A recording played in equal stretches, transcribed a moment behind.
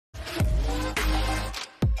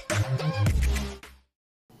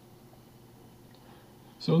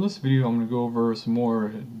So in this video I'm going to go over some more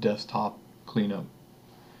desktop cleanup.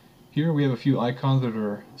 Here we have a few icons that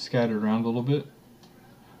are scattered around a little bit.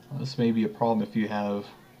 This may be a problem if you have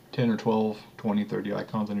 10 or 12, 20, 30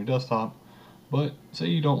 icons on your desktop, but say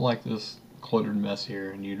you don't like this cluttered mess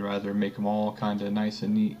here and you'd rather make them all kind of nice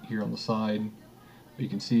and neat here on the side. But you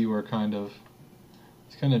can see where it's kind of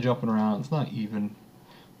jumping around, it's not even.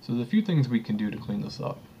 So there's a few things we can do to clean this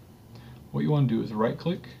up. What you want to do is right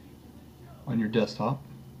click on your desktop,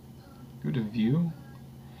 go to View,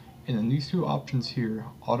 and then these two options here,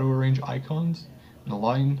 Auto Arrange Icons and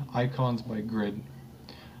Align Icons by Grid.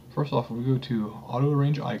 First off, if we go to Auto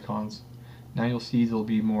Arrange Icons, now you'll see they'll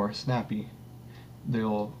be more snappy.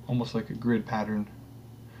 They'll almost like a grid pattern,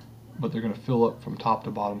 but they're going to fill up from top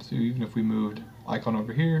to bottom. So even if we moved icon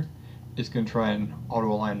over here, it's going to try and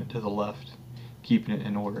auto align it to the left, keeping it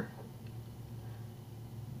in order.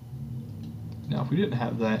 Now if we didn't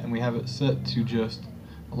have that and we have it set to just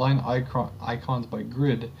align icons by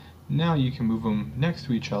grid, now you can move them next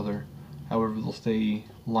to each other, however they'll stay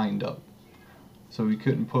lined up. So we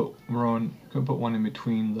couldn't put one in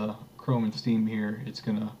between the Chrome and Steam here. It's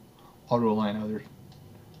going to auto align either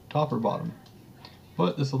top or bottom.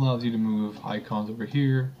 But this allows you to move icons over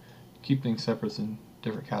here, keep things separate in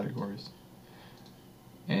different categories.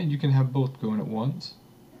 And you can have both going at once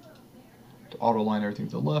to auto align everything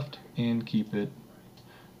to the left and keep it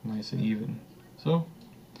nice and even. So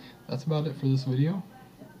that's about it for this video.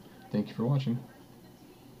 Thank you for watching.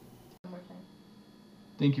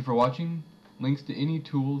 Thank you for watching. Links to any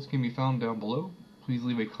tools can be found down below. Please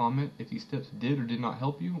leave a comment if these steps did or did not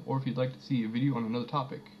help you, or if you'd like to see a video on another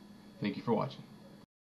topic. Thank you for watching.